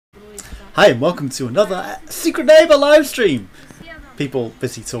Hi and welcome to another Secret Neighbour live stream. People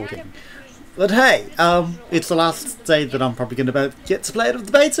busy talking. But hey, it's the last day that I'm probably going to get to play out of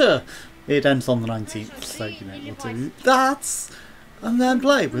the beta. It ends on the 19th, so you know, we'll do that. And then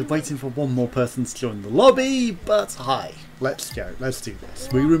play. We're waiting for one more person to join the lobby, but hi, let's go, let's do this.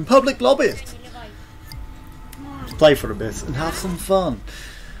 We're in public lobbies. Let's play for a bit and have some fun.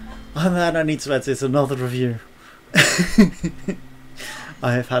 And then I need to edit another review.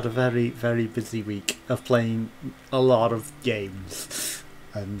 I have had a very, very busy week of playing a lot of games.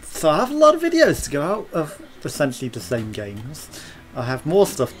 And so I have a lot of videos to go out of essentially the same games. I have more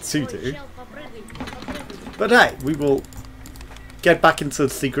stuff to do. But hey, we will get back into the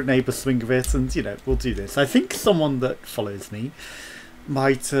Secret Neighbour swing of it and, you know, we'll do this. I think someone that follows me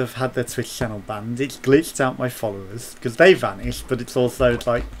might have had their Twitch channel banned. It's glitched out my followers because they vanished, but it's also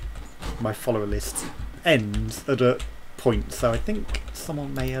like my follower list ends at a point, so I think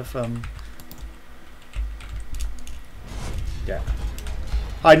someone may have yeah.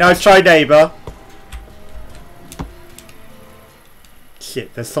 Hi, nice try, neighbour.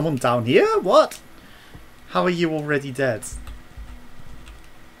 Shit, there's someone down here? What? How are you already dead?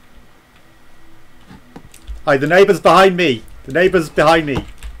 Hi, the neighbour's behind me. The neighbour's behind me.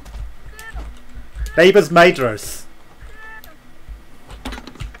 Neighbour's Madros.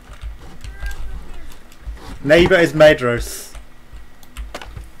 Neighbour is Madros.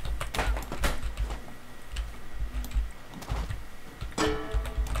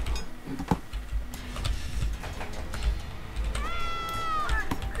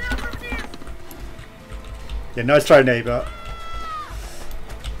 Yeah, nice try, neighbour.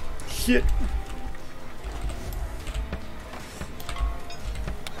 Shit.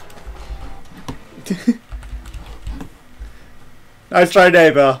 Nice try,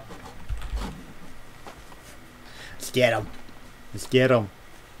 neighbour. Let's get him. Let's get him.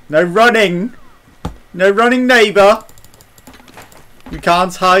 No running. No running, neighbour. You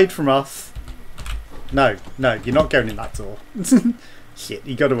can't hide from us. No, no, you're not going in that door. Shit,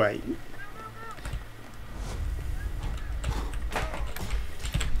 he got away.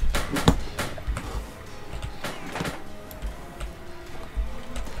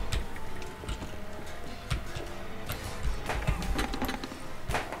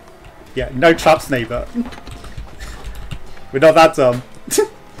 Yeah, no traps, neighbour. We're not that dumb.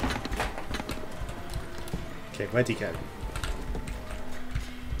 Okay, where'd he go?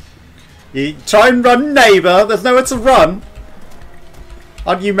 You try and run, neighbour. There's nowhere to run.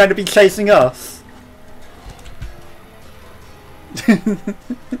 Aren't you meant to be chasing us?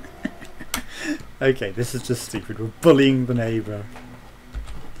 Okay, this is just stupid. We're bullying the neighbour.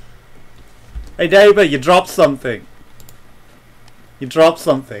 Hey, neighbour, you dropped something. You dropped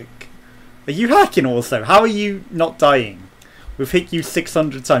something. Are you hacking also? How are you not dying? We've hit you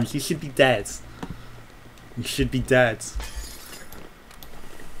 600 times. You should be dead. You should be dead.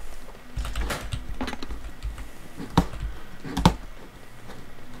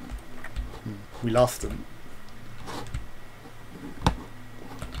 We lost him.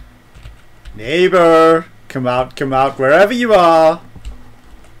 Neighbour! Come out, wherever you are!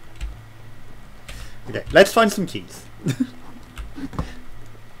 Okay, let's find some keys.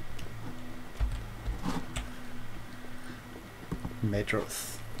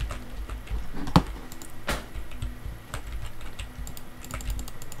 Madros.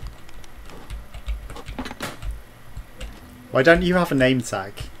 Why don't you have a name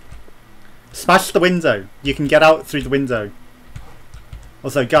tag? Smash the window. You can get out through the window.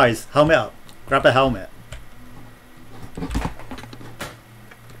 Also, guys, helmet up. Grab a helmet.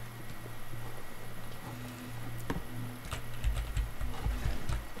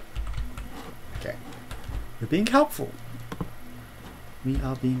 Okay. We're being helpful. We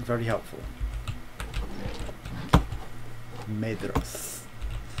are being very helpful. Madros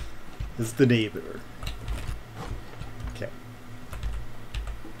is the neighbour. Okay.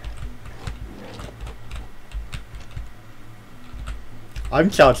 I'm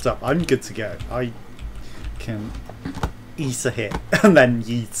charged up. I'm good to go. I can eat a hit and then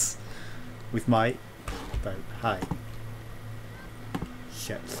yeet with my bow. Hi.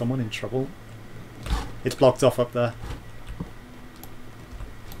 Shit, someone in trouble? It's blocked off up there.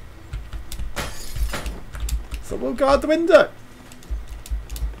 So we'll go out the window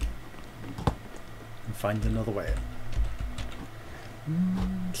and find another way.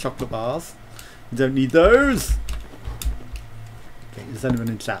 Chocolate bars. You don't need those. Okay, is anyone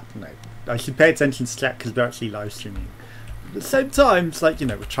in chat? No. I should pay attention to chat because we're actually live streaming. But at the same time, it's like, you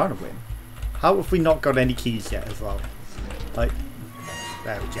know, we're trying to win. How have we not got any keys yet as well? Like,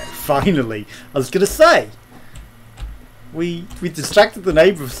 there we go. Finally. I was going to say, We distracted the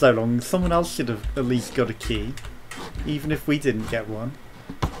neighbour for so long, someone else should have at least got a key. Even if we didn't get one.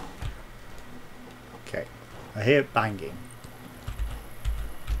 Okay. I hear banging.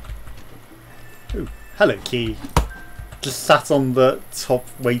 Ooh, hello key. Just sat on the top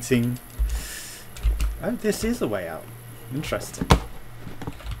waiting. Oh, this is a way out. Interesting.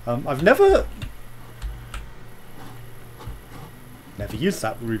 I've never used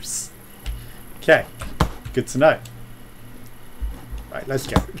that ruse. Okay, good to know. Right, let's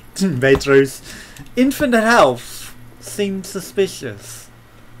go. Pedro's infinite health seems suspicious.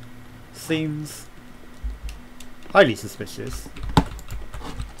 Seems highly suspicious.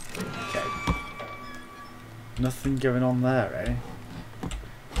 Okay. Nothing going on there, eh?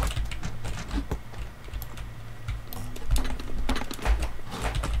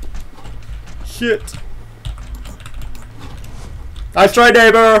 Shit. Nice try,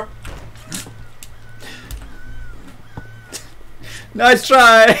 neighbour. Nice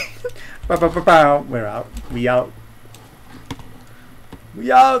try. We're out. We out.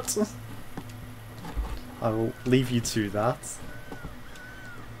 We out. I will leave you to that.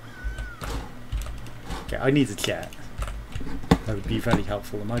 Okay, I need a chair. That would be very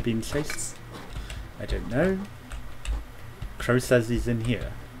helpful. Am I being chased? I don't know. Crow says he's in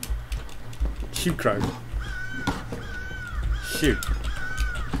here. Shoot, Crow. Shoot.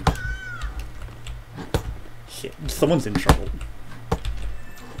 Shit, someone's in trouble.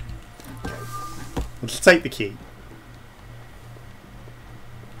 Okay. Let's take the key.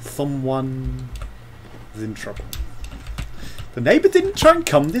 Someone is in trouble. The neighbour didn't try and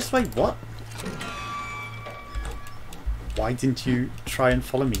come this way, what? Why didn't you try and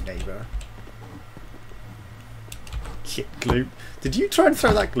follow me, neighbour? Shit, glue. Did you try and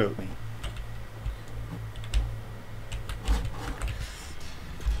throw that glue at me?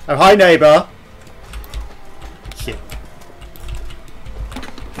 Oh, hi, neighbour. Shit.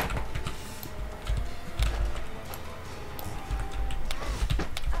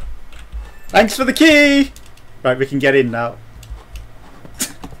 Thanks for the key! Right, we can get in now.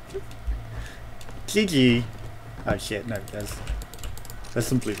 GG. Oh shit, no, there's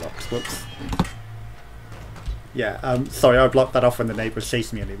some blue blocks. Whoops. Yeah, sorry, I blocked that off when the neighbour was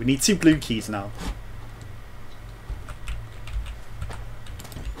chasing me. We need 2 blue keys now.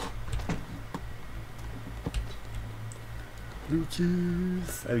 Blue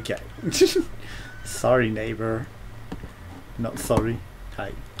keys. Okay. Sorry, neighbour. Not sorry.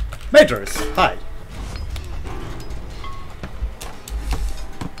 Hi. Majors! Hi.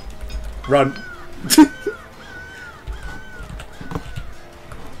 Run.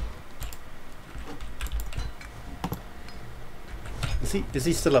 Is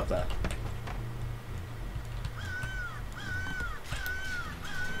he still up there?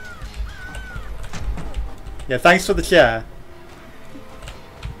 Yeah, thanks for the chair.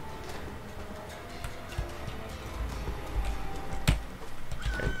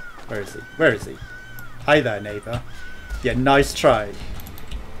 Okay, where is he? Where is he? Hi there, neighbour. Yeah, nice try.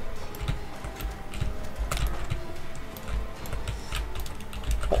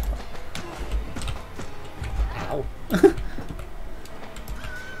 Ow.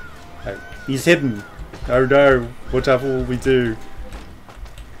 Oh, he's hidden. Oh no, whatever will we do?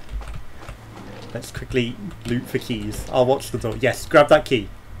 Let's quickly loot for keys. I'll watch the door. Yes, grab that key.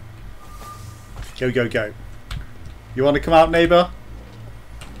 Go, go, go. You want to come out, neighbour?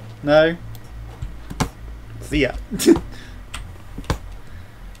 No? See ya.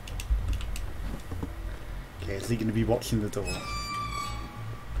 Okay, is he going to be watching the door?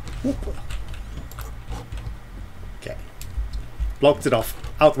 Whoop. Okay. Blocked it off.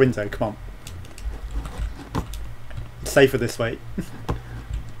 Out the window, come on. It's safer this way.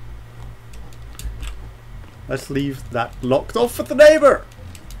 Let's leave that locked off for the neighbour.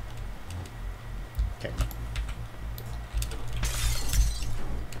 Okay.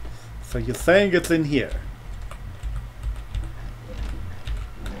 So you're saying it's in here?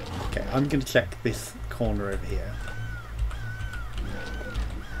 Okay, I'm going to check this corner over here.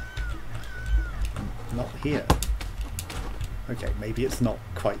 Not here. Okay, maybe it's not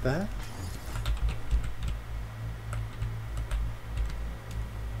quite there.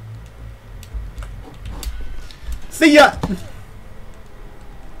 See ya!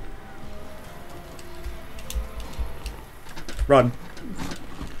 Run.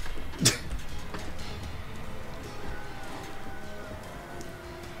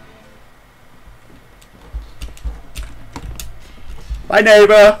 Bye,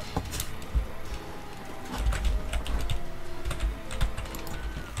 neighbour!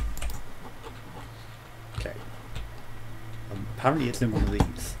 Okay. Apparently it's in one of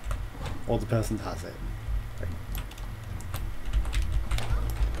these. Or the person has it.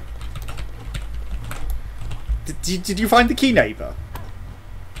 Did you find the key, neighbour?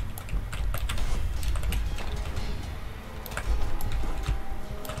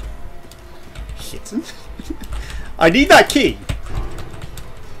 Shit. I need that key.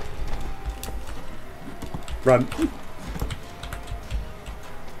 Run.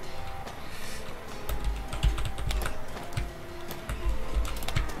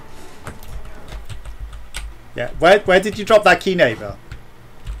 Yeah, where did you drop that key, neighbour?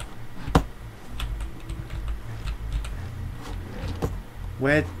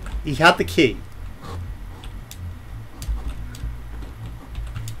 Where he had the key.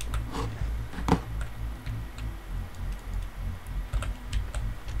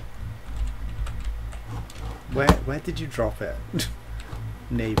 Where did you drop it?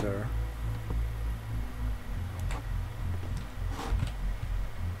 Neighbour.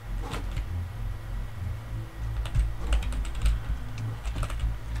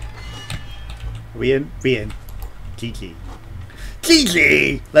 We in? We in. GG.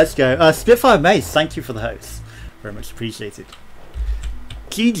 GG! Let's go. Spitfire Mace, thank you for the host. Very much appreciated.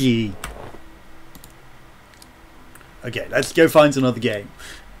 GG. Okay, let's go find another game.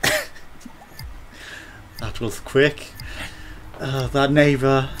 That was quick. That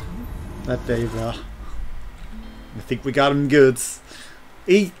neighbour. That neighbour. I think we got him good.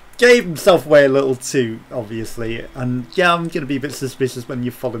 He gave himself away a little too, obviously. And yeah, I'm going to be a bit suspicious when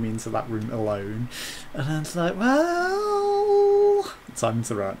you follow me into that room alone. And then it's like, well, time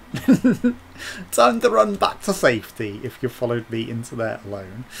to run. Time to run back to safety if you followed me into there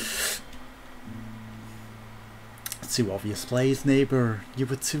alone. Too obvious plays, neighbour. You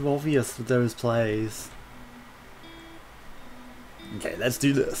were too obvious with those plays. Okay, let's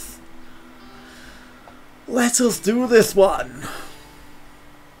do this. Let us do this one.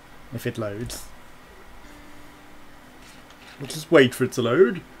 If it loads. We'll just wait for it to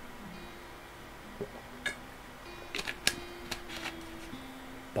load.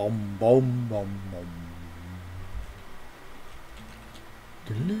 Bom bom bom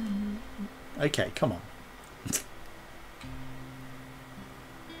bom. Okay, come on.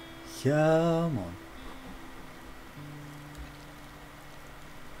 Come on.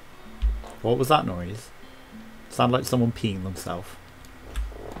 What was that noise? Sounded like someone peeing themselves.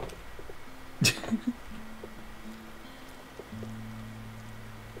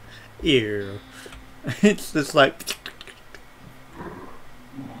 Ew. It's just like...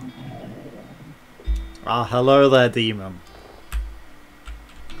 Ah, hello there, demon.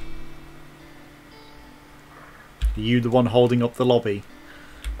 Are you the one holding up the lobby?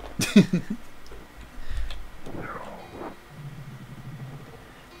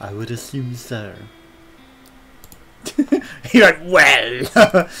 I would assume so. He went,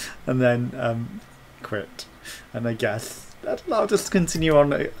 well! And then quit. And I guess I'll just continue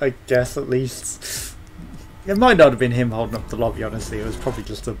on, I guess, at least. It might not have been him holding up the lobby, honestly. It was probably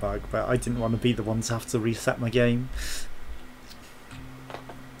just a bug, but I didn't want to be the one to have to reset my game.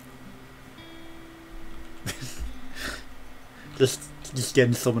 just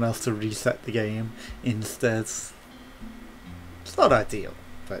getting someone else to reset the game instead. It's not ideal,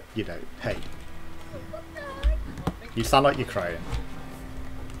 but you know, hey. You sound like you're crying.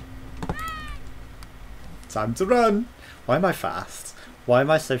 Time to run! Why am I fast? Why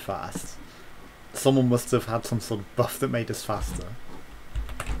am I so fast? Someone must have had some sort of buff that made us faster.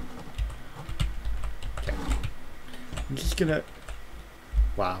 Okay. I'm just gonna...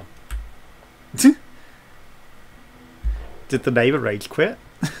 Wow. Did the neighbour rage quit?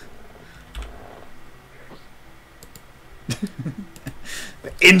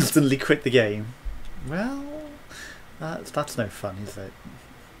 They instantly quit the game. Well, that's no fun, is it?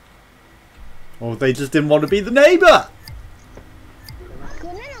 Or they just didn't want to be the neighbour!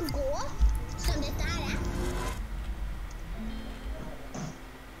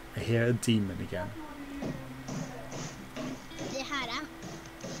 I hear a demon again.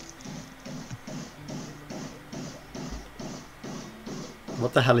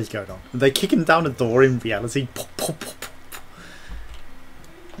 What the hell is going on? Are they kicking down a door in reality? Pop, pop, pop, pop.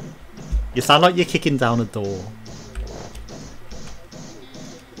 You sound like you're kicking down a door.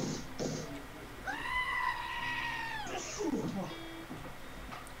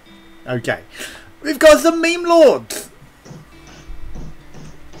 Okay. We've got some meme lords!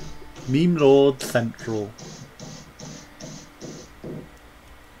 Meme Lord Central.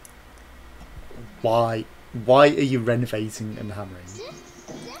 Why? Why are you renovating and hammering?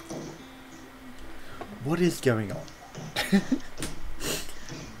 What is going on?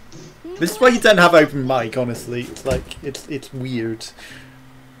 This is why you don't have open mic, honestly. It's like, it's weird.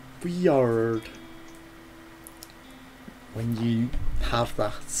 Weird. When you have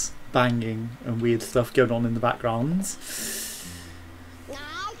that. banging and weird stuff going on in the background.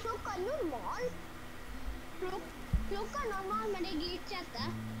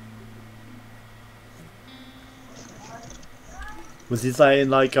 Was he saying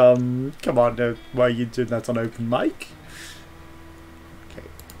like, come on, why are you doing that on open mic? Okay,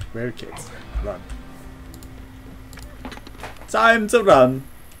 we're kids. Run. Time to run.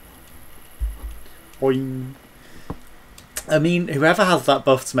 Boing. I mean, whoever has that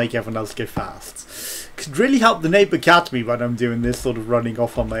buff to make everyone else go fast could really help the neighbour catch me when I'm doing this sort of running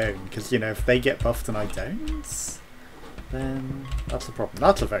off on my own. Because, you know, if they get buffed and I don't, then that's a problem.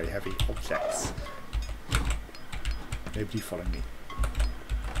 That's a very heavy object. Nobody follow me.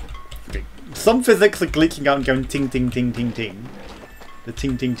 Okay. Some physics are glitching out and going ting ting ting ting ting. The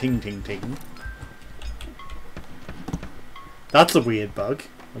ting ting ting ting ting. That's a weird bug.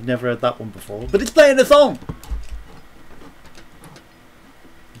 I've never heard that one before. But it's playing a song!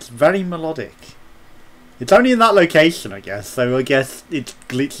 It's very melodic. It's only in that location, I guess. So I guess it's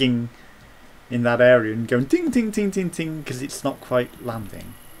glitching in that area and going ting ting ting ting ting because it's not quite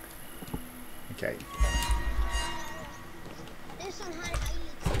landing. Okay.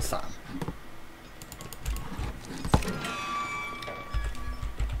 What's that?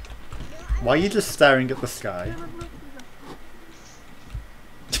 Why are you just staring at the sky?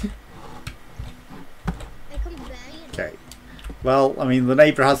 Okay. Well, I mean, the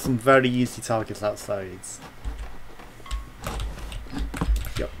neighbour has some very easy targets outside.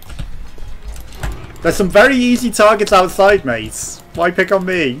 Yep. There's some very easy targets outside, mates. Why pick on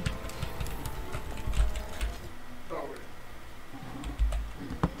me?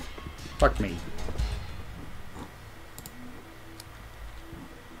 Fuck me.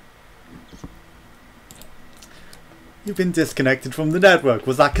 You've been disconnected from the network.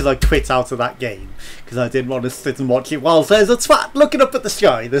 Was that because I quit out of that game? Because I didn't want to sit and watch it while there's a twat looking up at the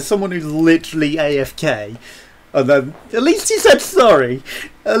sky. There's someone who's literally AFK. And then, at least he said sorry.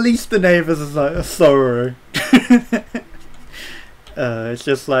 At least the neighbours is like, sorry. It's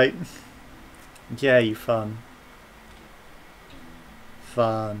just like, yay, fun.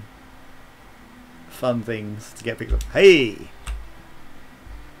 Fun. Fun things to get picked up. Hey!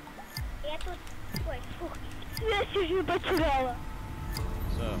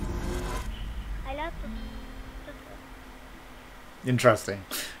 Interesting.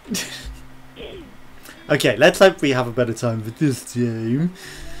 Okay, let's hope we have a better time with this game.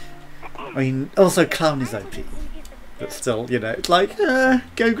 I mean, also Clown is OP. But still, you know, it's like,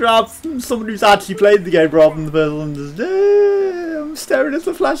 go grab someone who's actually played the game rather than the person just, I'm staring at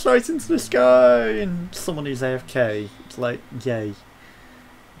the flashlight into the sky, and someone who's AFK. It's like, yay.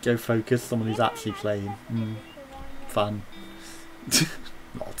 Go focus, someone who's actually playing. Fun.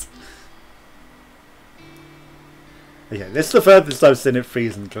 Not. Okay, this is the furthest I've seen it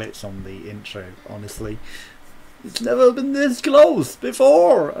freeze and glitch on the intro, honestly. It's never been this close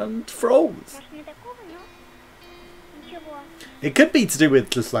before and froze. It could be to do with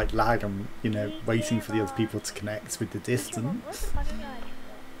just like lag and, you know, waiting for the other people to connect with the distance.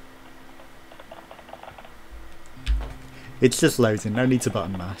 It's just loading, no need to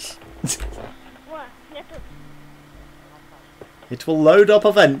button mash. It will load up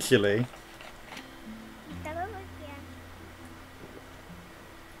eventually.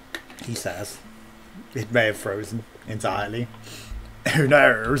 He says. It may have frozen entirely. Who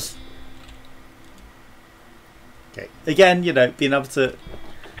knows? Okay. Again, you know, being able to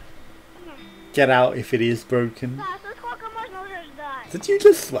get out if it is broken. Did you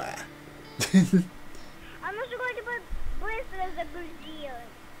just swear?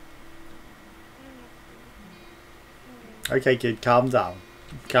 Okay, kid, calm down.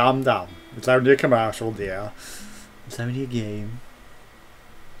 Calm down. It's only a commercial, dear. It's only a game.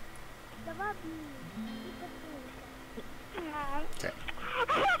 Okay.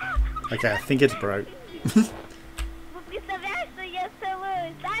 Okay, I think it's broke.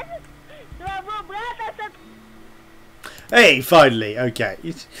 Hey, finally. Okay.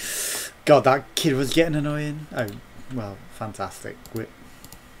 God, that kid was getting annoying. Oh, well, fantastic.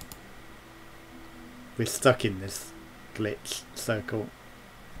 We're stuck in this glitch circle.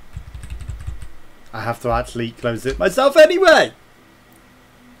 I have to actually close it myself anyway.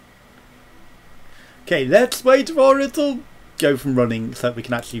 Okay, let's wait for it to go from running so that we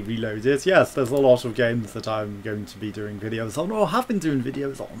can actually reload it. Yes, there's a lot of games that I'm going to be doing videos on, or have been doing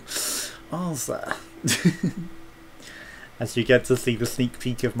videos on. Also, as you get to see the sneak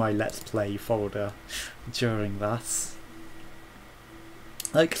peek of my Let's Play folder during that.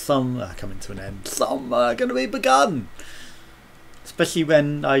 Like, some are coming to an end, some are going to be begun. Especially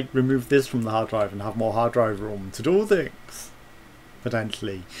when I remove this from the hard drive and have more hard drive room to do things.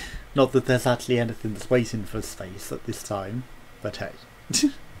 potentially. Not that there's actually anything that's waiting for space at this time, but hey.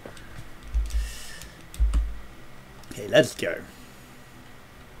 Okay, let's go.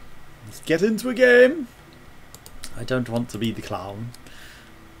 Let's get into a game. I don't want to be the clown.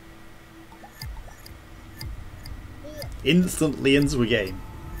 Instantly into a game.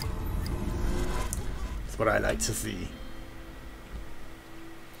 That's what I like to see.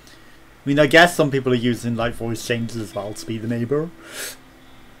 I mean, I guess some people are using like voice changes as well to be the neighbour.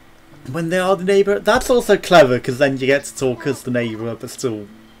 When they are the neighbour, that's also clever because then you get to talk as the neighbour but still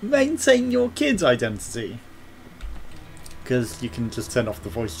maintain your kid's identity. Because you can just turn off the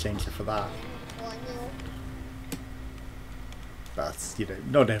voice changer for that. But, you know,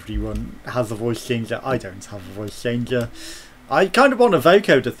 not everyone has a voice changer. I don't have a voice changer. I kind of want a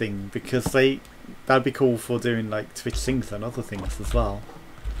vocoder thing because that'd be cool for doing like Twitch syncs and other things as well.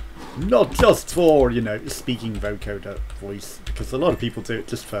 Not just for, you know, speaking vocoder voice, because a lot of people do it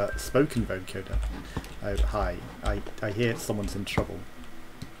just for spoken vocoder. Oh, hi. I hear someone's in trouble.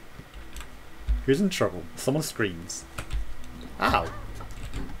 Who's in trouble? Someone screams. Ow!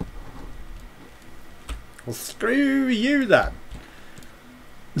 Well, screw you then!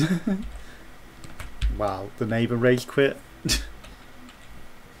 Wow, the neighbour rage quit.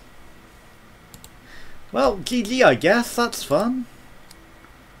 Well, GG I guess, that's fun.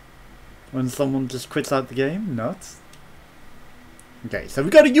 When someone just quits out the game, nuts. Okay, so we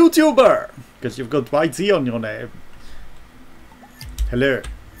got a YouTuber! Because you've got YT on your name. Hello.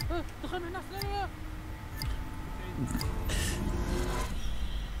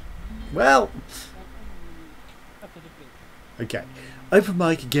 Well. Okay. Open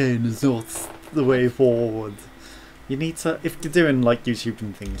mic again is not the way forward. You need to, if you're doing like YouTube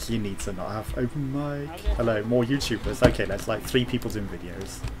and things, you need to not have open mic. Hello, more YouTubers. Okay, that's like 3 people doing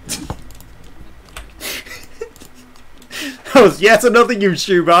videos. That was yet another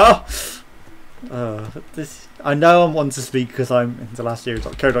YouTuber! I know I'm one to speak because I'm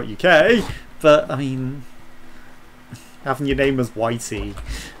Indelacio.co.uk, but I mean, having your name as Whitey.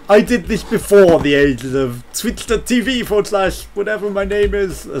 I did this before the ages of twitch.tv/ whatever my name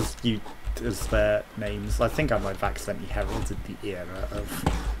is as their names. I think I might have accidentally heralded the era of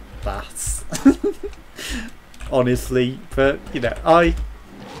that. Honestly, but you know, I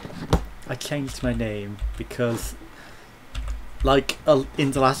changed my name because like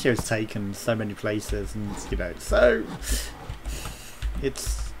Indelacio's taken so many places, and you know, so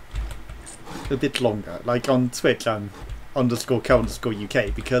it's a bit longer. Like on Twitch I'm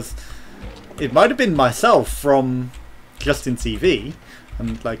 _co_uk because it might have been myself from Justin TV,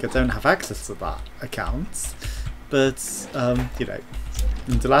 and like I don't have access to that account, but you know,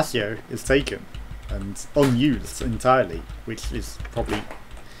 Indelacio is taken and unused entirely, which is probably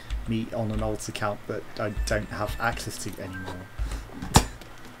me on an alt account that I don't have access to anymore.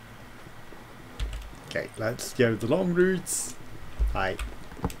 Okay, let's go the long routes. Hi.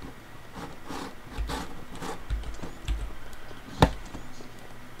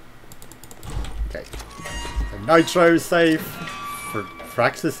 Okay, so Nitro is safe.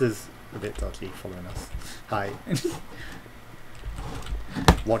 Fraxis is a bit dodgy following us. Hi.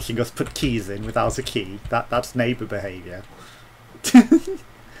 Watching us put keys in without a key. That's neighbour behaviour.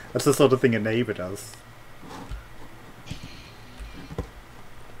 That's the sort of thing a neighbour does.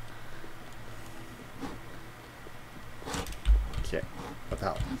 Shit. What the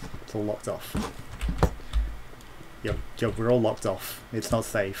hell? It's all locked off. Yo, we're all locked off. It's not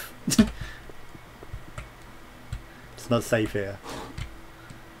safe. It's not safe here.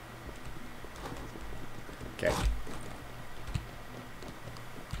 Okay.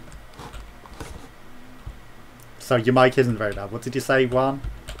 So your mic isn't very loud. What did you say, Juan?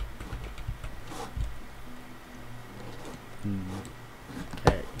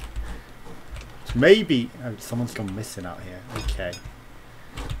 Okay. So maybe... Oh, someone's gone missing out here. Okay.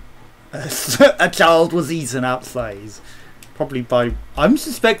 A child was eaten outside. Probably by... I'm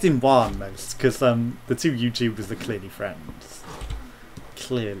suspecting Juan most, because the 2 YouTubers are clearly friends.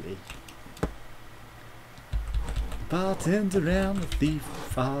 Clearly. Bartender and the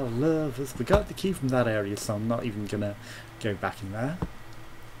thief are lovers. We got the key from that area, so I'm not even gonna go back in there.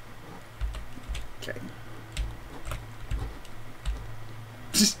 Okay.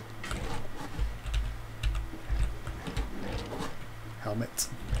 Helmet.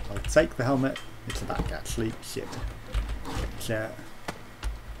 I'll take the helmet. It's a back actually. Shit. Okay.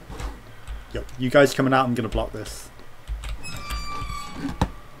 Yo, you guys coming out? I'm gonna block this.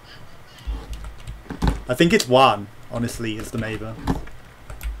 I think it's Juan, honestly, is the neighbour.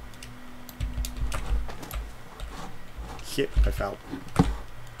 Shit, I fell.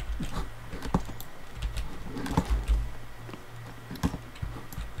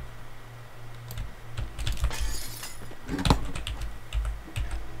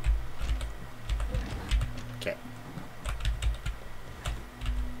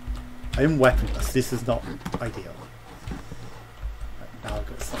 I am weaponless. This is not ideal. Right, now I've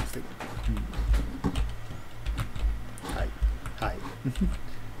got something. Hi. Hi.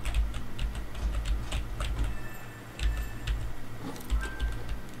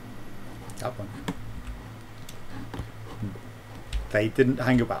 That one. They didn't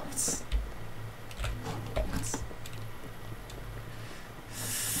hang about. But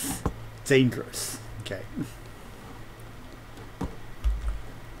dangerous. Okay.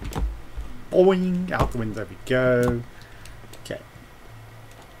 Boing! Out the window we go. Okay.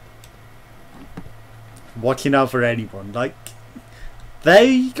 Watching out for anyone. Like,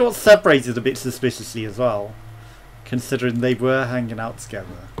 they got separated a bit suspiciously as well, considering they were hanging out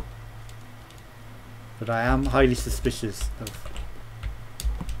together. But I am highly suspicious of...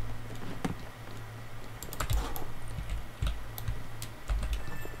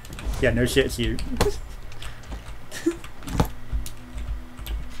 Yeah, no shit, it's you.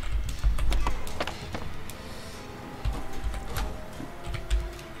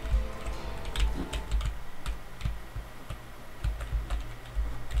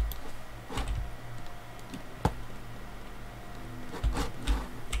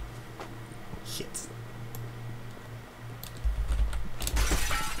 Shit.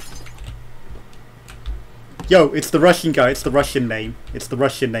 Yo, it's the Russian guy, it's the Russian name. It's the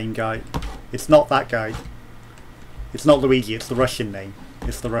Russian name guy. It's not that guy. It's not Luigi, it's the Russian name.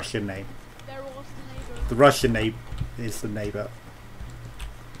 It's the Russian name. There was the neighbor. The Russian name is the neighbor.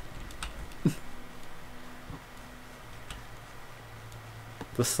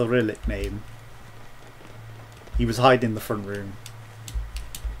 The Cyrillic name. He was hiding in the front room.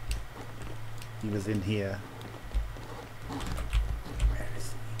 He was in here. Where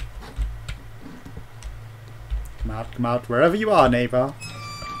is he? Come out, wherever you are, neighbor.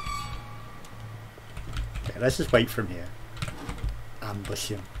 Okay, let's just wait from here. Ambush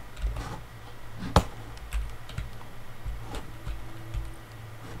him.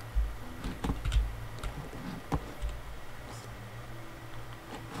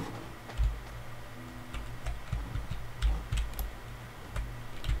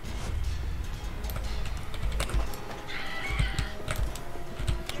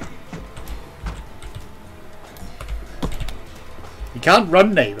 You can't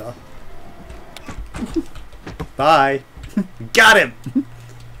run, neighbor. Bye. Got him!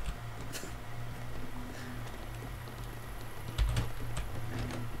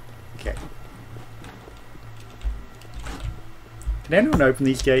 Okay. Can anyone open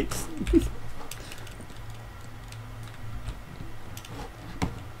these gates?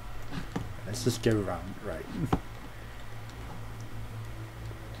 Let's just go around, right.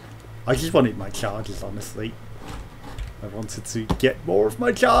 I just wanted my charges, honestly. I wanted to get more of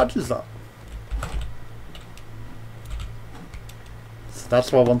my charges up. So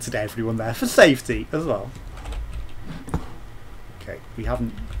that's why I wanted everyone there for safety as well. Okay, we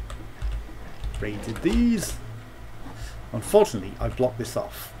haven't raided these. Unfortunately, I blocked this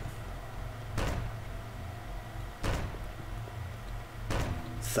off.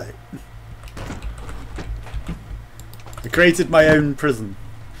 So, I created my own prison,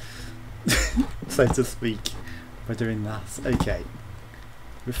 so to speak. By doing that. Okay.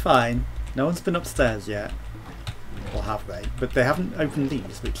 We're fine. No one's been upstairs yet. Or have they? But they haven't opened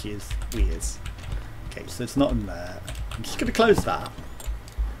these, which is weird. Okay, so it's not in there. I'm just going to close that.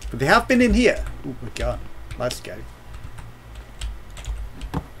 But they have been in here. Ooh, we're gone. Let's go.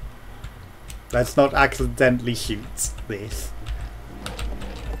 Let's not accidentally shoot this.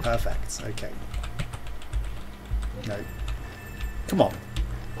 Perfect. Okay. No. Come on.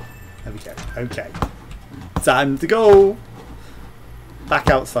 There we go. Okay. Time to go! Back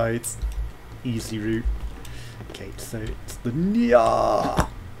outside. Easy route. Okay, so it's the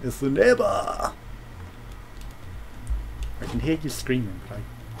It's the neighbor! I can hear you screaming, but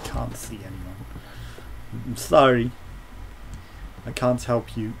I can't see anyone. I'm sorry. I can't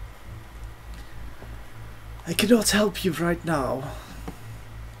help you. I cannot help you right now.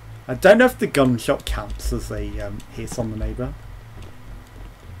 I don't know if the gunshot counts as a hit on the neighbor.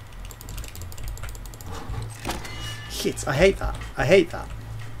 Shit, I hate that. I hate that.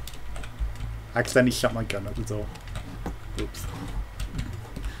 I accidentally shut my gun at the door. Oops.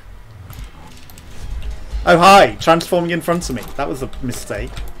 Oh hi! Transforming in front of me. That was a mistake.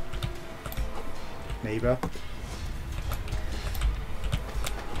 Neighbor.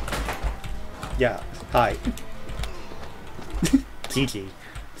 Yeah, hi. GG.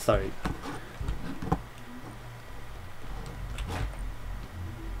 Sorry.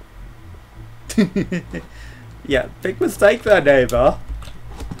 Yeah, big mistake there, neighbour.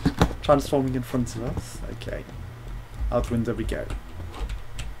 Transforming in front of us. Okay. Out the window we go.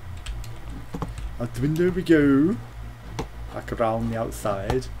 Out the window we go. Back around the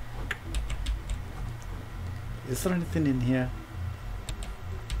outside. Is there anything in here?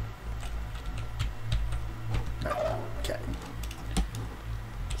 No. Okay.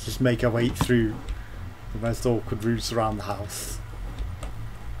 Let's just make our way through the most awkward routes around the house.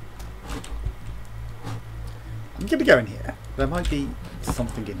 I'm gonna go in here. There might be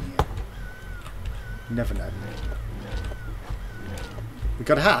something in here. You never know. We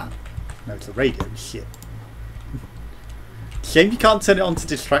got a hat? No, it's a radio. Shit. Shame you can't turn it on to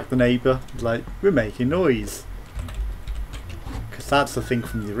distract the neighbour. Like, we're making noise. Because that's the thing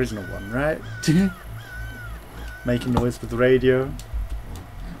from the original one, right? Making noise with the radio.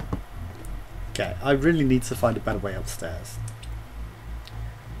 Okay, I really need to find a better way upstairs.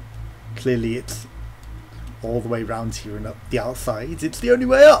 Clearly it's all the way round here and up the outside. It's the only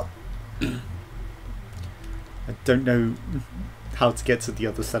way up! I don't know how to get to the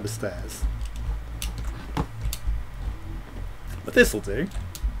other set of stairs. But this'll do.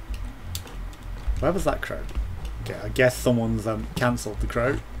 Where was that crow? Okay, I guess someone's cancelled the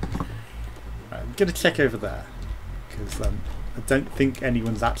crow. Right, I'm gonna check over there. Because I don't think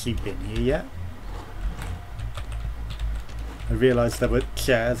anyone's actually been here yet. I realised there were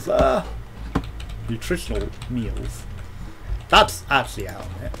chairs. Nutritional meals. That's actually out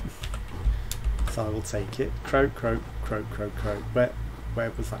of it. So I will take it. Crow, crow, crow, crow, crow.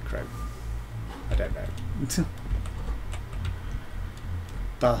 Where was that crow? I don't know.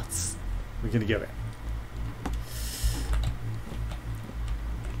 But we're gonna go in.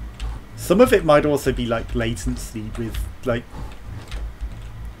 Some of it might also be like latency with like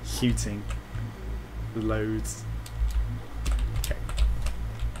shooting the loads. Okay.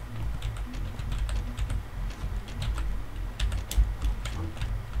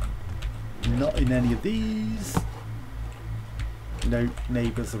 Not in any of these. No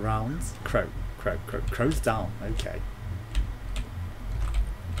neighbours around. Crow, crow, crow. Crow's down. Okay.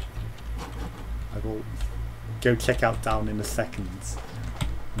 I will go check out down in a second.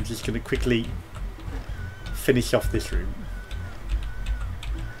 I'm just going to quickly finish off this room.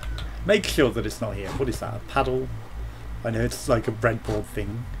 Make sure that it's not here. What is that? A paddle? I know it's like a breadboard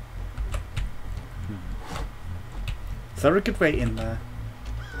thing. Is there a good way in there?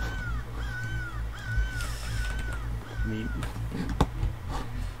 I mean,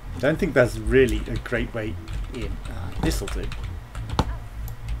 I don't think there's really a great way in. This'll do.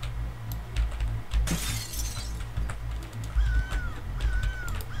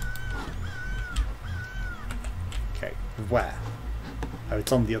 Okay, where? Oh,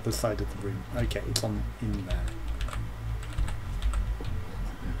 it's on the other side of the room. Okay, it's on in there.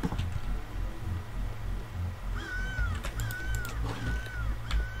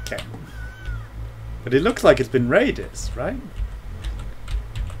 Okay. But it looks like it's been raided, right?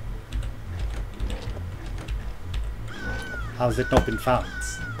 How's it not been found?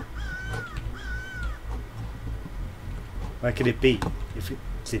 Where could it be if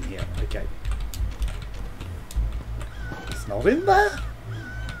it's in here? Okay. It's not in there?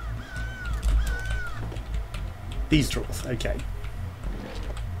 These drawers, okay.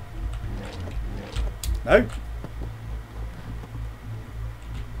 No?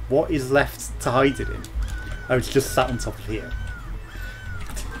 What is left to hide it in? Oh, it's just sat on top of here.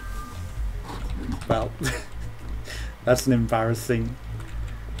 Well, that's an embarrassing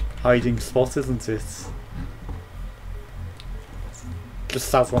hiding spot, isn't it? Just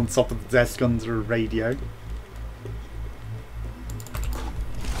sat on top of the desk under a radio.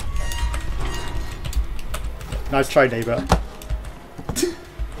 Nice try, neighbour.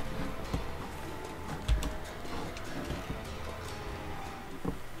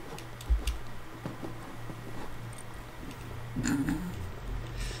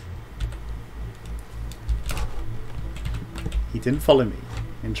 He didn't follow me.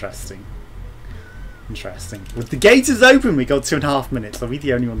 Interesting. Interesting. Well, the gate is open. We got 2.5 minutes. Are we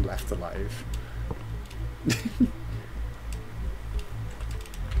the only one left alive?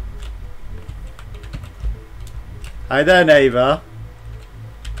 Hi there, neighbour.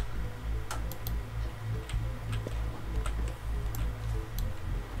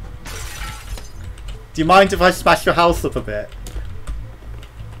 Do you mind if I smash your house up a bit?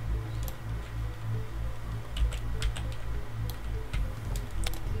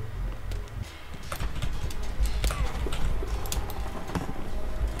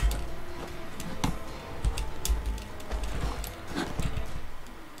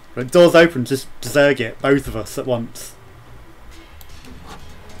 When the door's open, just zerg it, both of us at once.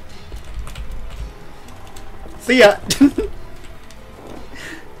 See ya!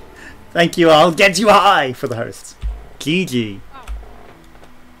 Thank you, I'll get you high for the host. GG.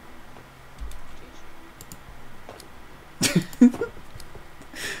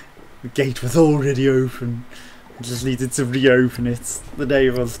 gate was already open. I just needed to reopen it. The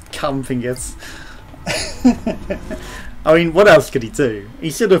neighbour was camping it. I mean, what else could he do?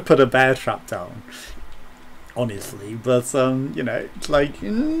 He should have put a bear trap down, honestly. But you know, it's like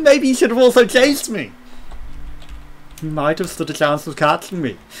maybe he should have also chased me. He might have stood a chance of catching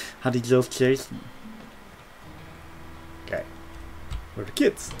me had he just chased me. Okay, where are the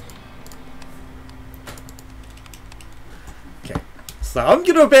kids? Okay, so I'm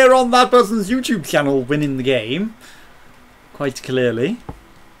gonna appear on that person's YouTube channel winning the game, quite clearly.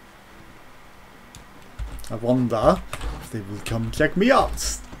 I wonder if they will come check me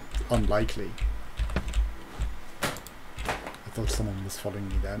out. Unlikely. I thought someone was following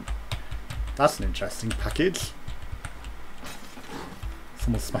me then. That's an interesting package.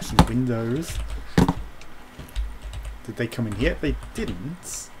 Someone's smashing windows. Did they come in here? They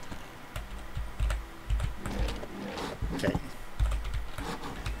didn't. Okay.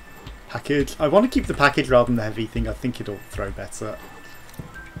 Package. I want to keep the package rather than the heavy thing. I think it'll throw better.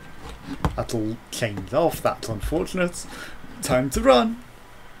 That'll change off. That's unfortunate. Time to run.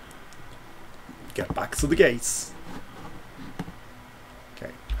 Get back to the gates.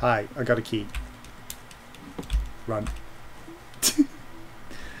 Okay. Hi, I got a key. Run.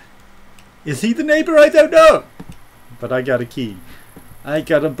 Is he the neighbour? I don't know. But I got a key. I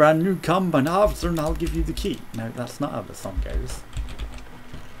got a brand new combine officer and I'll give you the key. No, that's not how the song goes.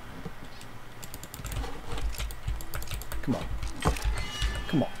 Come on.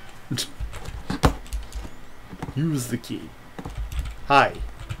 Come on. Use the key. Hi.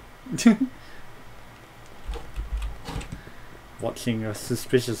 Watching us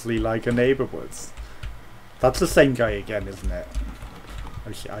suspiciously like a neighbour would. That's the same guy again, isn't it?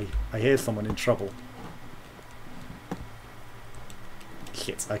 I hear someone in trouble.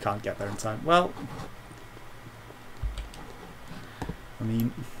 Shit, I can't get there in time. Well, I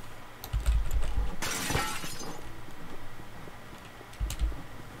mean,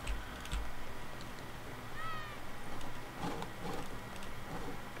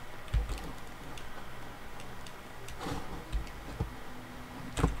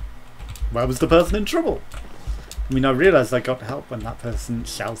 where was the person in trouble? I mean, I realised I got help when that person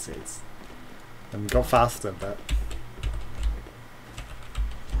shouted and got faster, but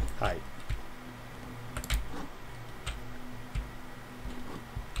hi.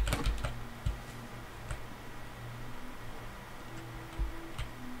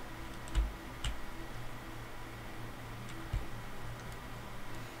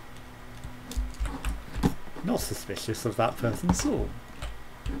 Not suspicious of that person at all.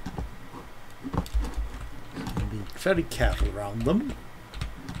 Be very careful around them.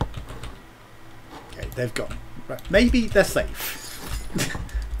 Okay, they've gone. Right, maybe they're safe.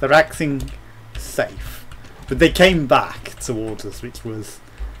 They're acting safe. But they came back towards us, which was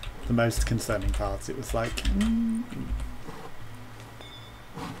the most concerning part. It was like...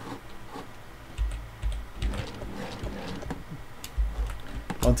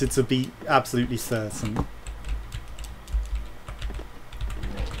 Wanted to be absolutely certain.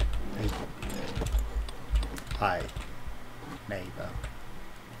 Hi, neighbour.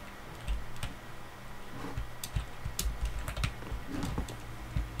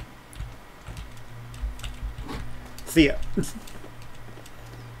 See ya.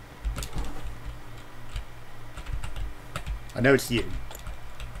 I know it's you.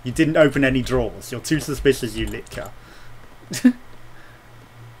 You didn't open any drawers. You're too suspicious, you Litka.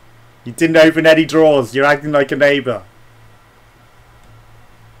 You didn't open any drawers. You're acting like a neighbour.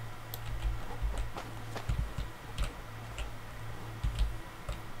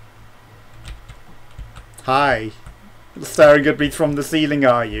 Hi. Staring at me from the ceiling,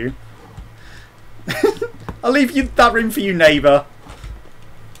 are you? I'll leave you that room for you, neighbour.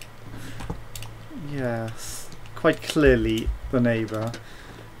 Yes. Quite clearly the neighbour.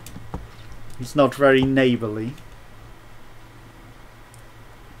 He's not very neighbourly.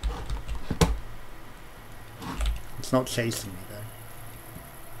 It's not chasing me though.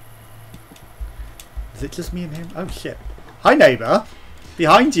 Is it just me and him? Oh shit. Hi neighbour.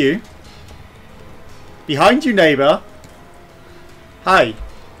 Behind you. Behind you, neighbour. Hi.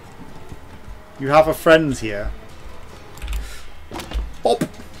 You have a friend here. Bop.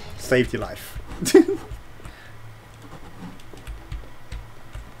 Saved your life.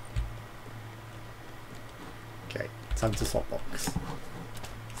 Okay, time to swap box.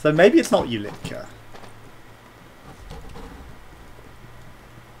 So maybe it's not Ulitka.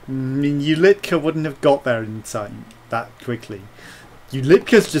 I mean, Ulitka wouldn't have got there in time that quickly.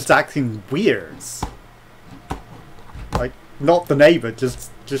 Ulitka's just acting weird. Like, not the neighbour,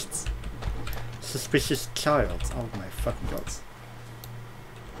 just suspicious child. Oh my fucking god.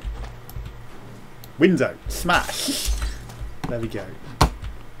 Window. Smash. There we go.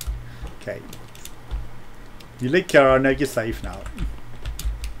 Okay. Ulika, I know you're safe now.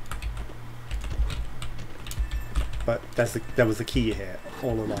 But there was a key here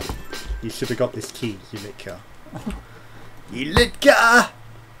all along. You should have got this key, Ulika. Ulika!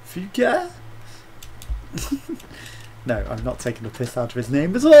 Fuka! No, I'm not taking the piss out of his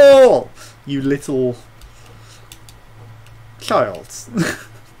name at all! You little... child.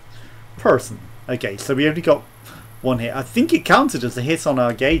 Person. Okay, so we only got one hit. I think it counted as a hit on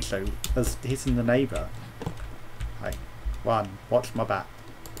our gauge though, as hitting the neighbour. Right, one. Watch my back.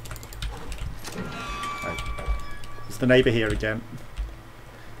 Right. Is the neighbour here again?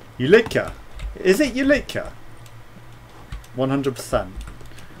 Ulika? Is it Ulika? 100%.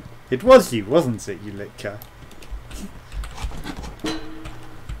 It was you, wasn't it, Ulika?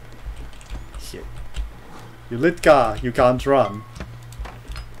 Shit. Ulika, you can't run.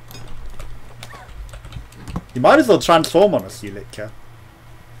 You might as well transform on us, Ulika.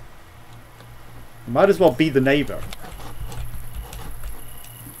 You might as well be the neighbour.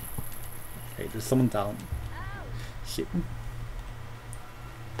 Okay, there's someone down. Shit.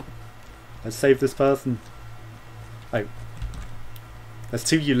 Let's save this person. Oh. There's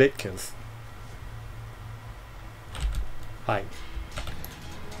 2 Ulitkas. Hi.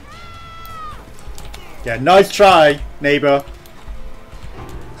 Yeah, nice try, neighbour.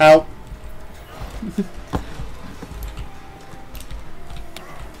 Help.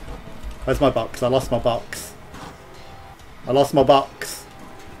 Where's my box? I lost my box. I lost my box.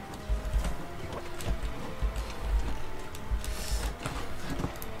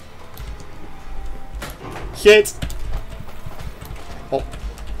 Shit! Oh.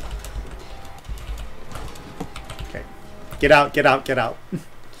 Okay. Get out, get out, get out.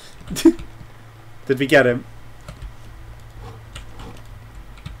 Did we get him?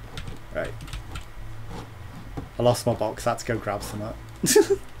 Right. I lost my box. I had to go grab some up.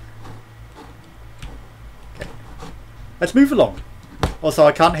 Let's move along. Also,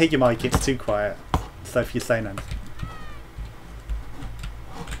 I can't hear your mic, it's too quiet. So if you're saying anything.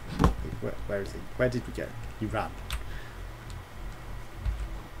 Where is he? Where did we go? He ran.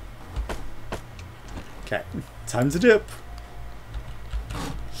 Okay, time to dip.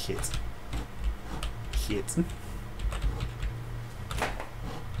 Shit. Shit.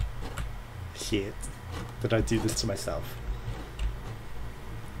 Shit. Did I do this to myself?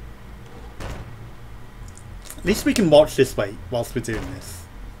 At least we can watch this way whilst we're doing this.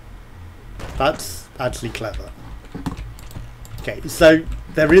 That's actually clever. Okay, so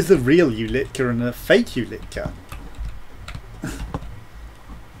there is a real Ulitka and a fake Ulitka.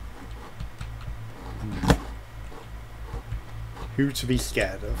 Who to be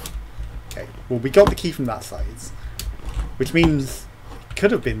scared of? Okay, well we got the key from that side, which means it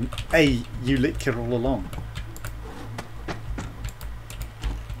could have been a Ulitka all along.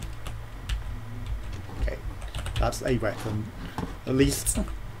 That's a weapon. At least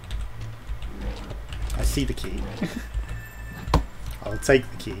I see the key. I'll take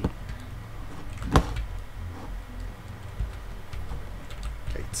the key.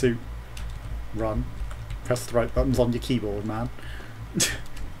 Okay, 2. Run. Press the right buttons on your keyboard, man.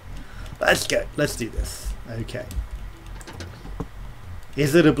 Let's go. Let's do this. Okay.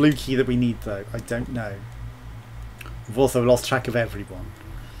 Is it a blue key that we need though? I don't know. We've also lost track of everyone.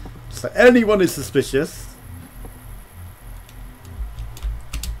 So anyone is suspicious.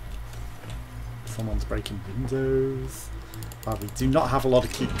 Someone's breaking windows. We do not have a lot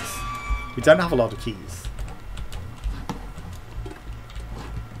of keys. We don't have a lot of keys.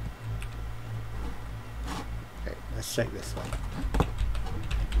 Okay, let's check this one.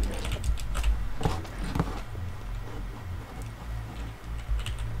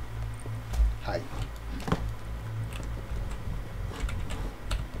 Hi.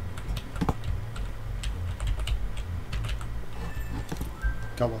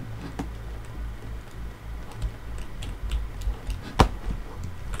 Go on.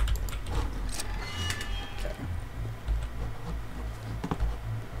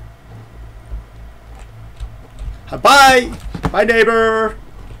 Bye! Bye, neighbor!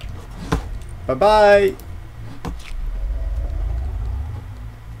 Bye-bye!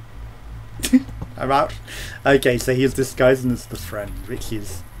 I'm out. Okay, so he's disguising as the friend, which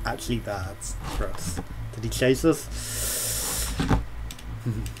is actually bad for us. Did he chase us?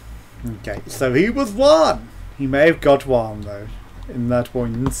 Okay, so he was one! He may have got one, though, in that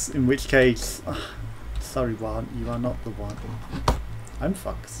point, in which case... sorry, Juan, you are not the one. I'm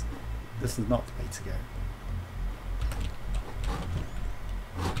fucked. This is not the way to go.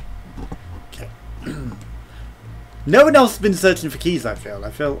 No one else has been searching for keys, I feel.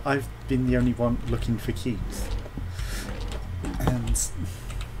 I feel I've been the only one looking for keys. And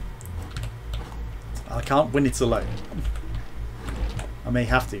I can't win it alone. I may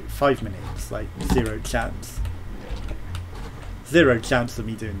have to. 5 minutes, like 0 chance. 0 chance of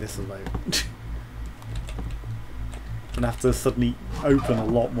me doing this alone. Gonna have to suddenly open a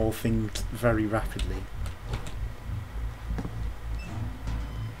lot more things very rapidly.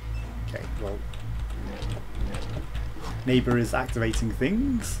 Okay, well, Neighbour is activating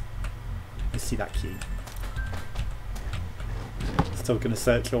things. I see that key. Still gonna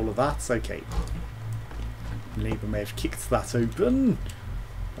search all of that. Okay. Neighbour may have kicked that open.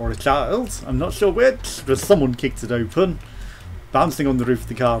 Or a child. I'm not sure which, but someone kicked it open. Bouncing on the roof of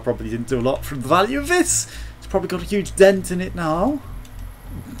the car probably didn't do a lot from the value of this. It's probably got a huge dent in it now.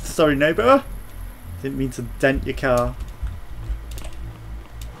 Sorry, Neighbour. Didn't mean to dent your car.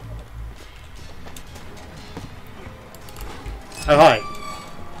 Oh, hi.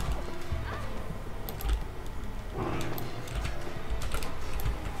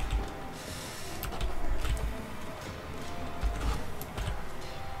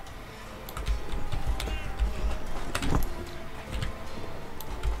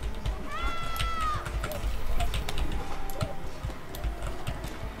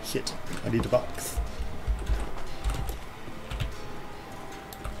 Shit, I need a box.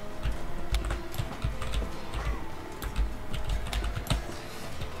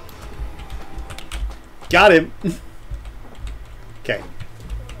 Got him! Okay.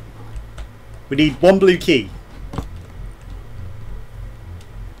 We need 1 blue key.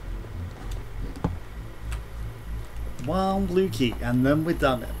 One blue key, and then we're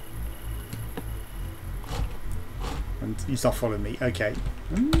done it. And he's not following me. Okay.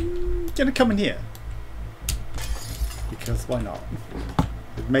 Gonna come in here. Because why not?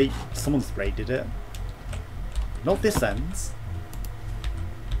 Someone's raided it. Not this end.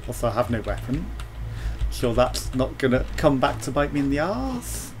 Also, I have no weapon. Sure that's not gonna come back to bite me in the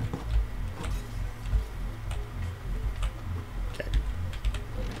arse. Okay.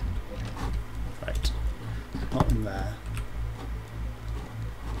 Right. Not in there.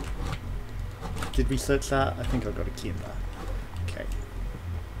 Did we search that? I think I got a key in there. Okay.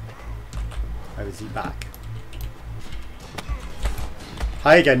 How is he back?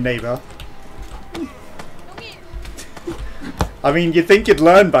 Hi again, Neighbour. I mean, you'd think you'd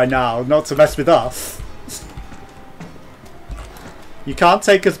learn by now not to mess with us. You can't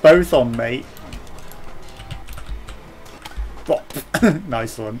take us both on, mate. Bop.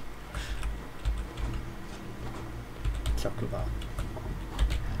 Nice one. Chocolate bar.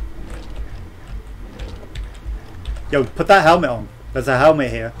 Yo, put that helmet on. There's a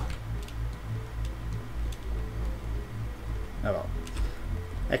helmet here. Oh well.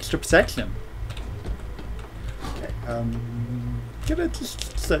 Extra protection. Okay, gonna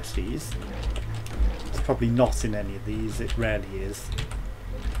just search these. It's probably not in any of these, it rarely is.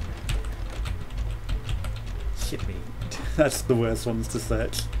 Shit me. That's the worst ones to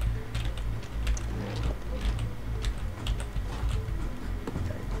search.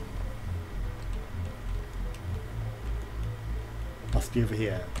 Okay. Must be over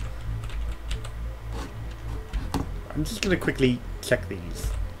here. I'm just gonna quickly check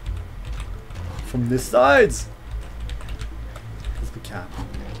these. From this side! As we can.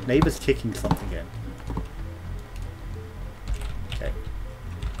 Neighbour's kicking something in. Okay.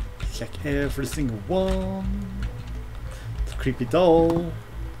 Check every single one. It's a creepy doll.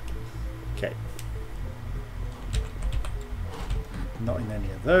 Okay. Not in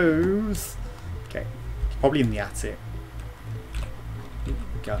any of those. Okay. Probably in the attic. Ooh,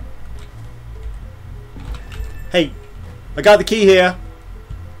 gun. Hey! I got the key here!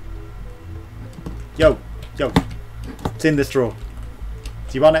 Yo! Yo! It's in this drawer.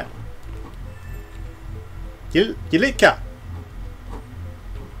 Do you want it? You licker!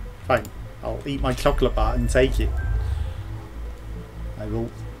 Fine. I'll eat my chocolate bar and take it. I will.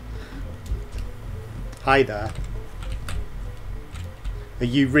 Hi there. Are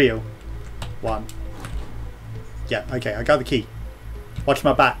you real? One. Yeah, okay, I got the key. Watch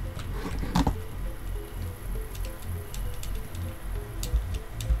my back.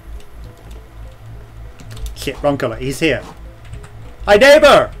 Shit, wrong colour. He's here. Hi,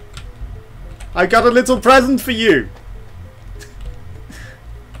 Neighbour! I got a little present for you.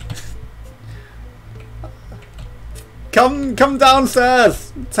 Come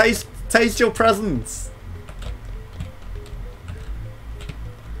downstairs. Taste your presents.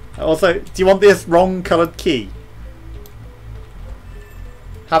 Also, do you want this wrong coloured key?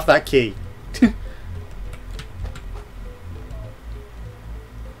 Have that key.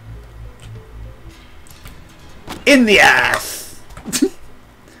 In the ass!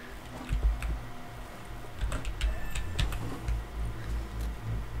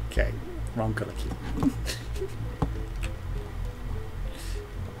 Okay, wrong colour key.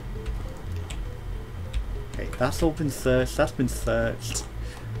 Okay, that's all been searched, that's been searched.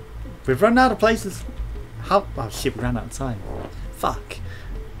 We've run out of places. How? Oh shit, we ran out of time. Fuck.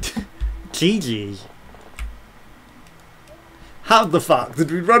 GG. How the fuck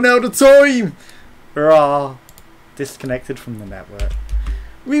did we run out of time? Rah. Disconnected from the network.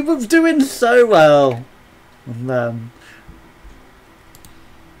 We were doing so well. And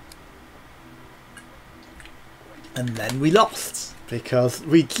then we lost. Because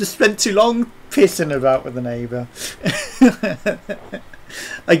we just spent too long pissing about with the neighbour.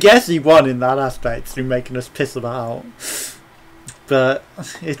 I guess he won in that aspect through making us piss about. But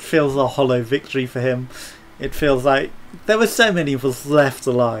it feels a hollow victory for him. It feels like there were so many of us left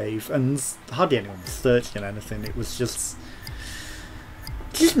alive and hardly anyone was searching anything. It was just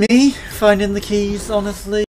me finding the keys, honestly.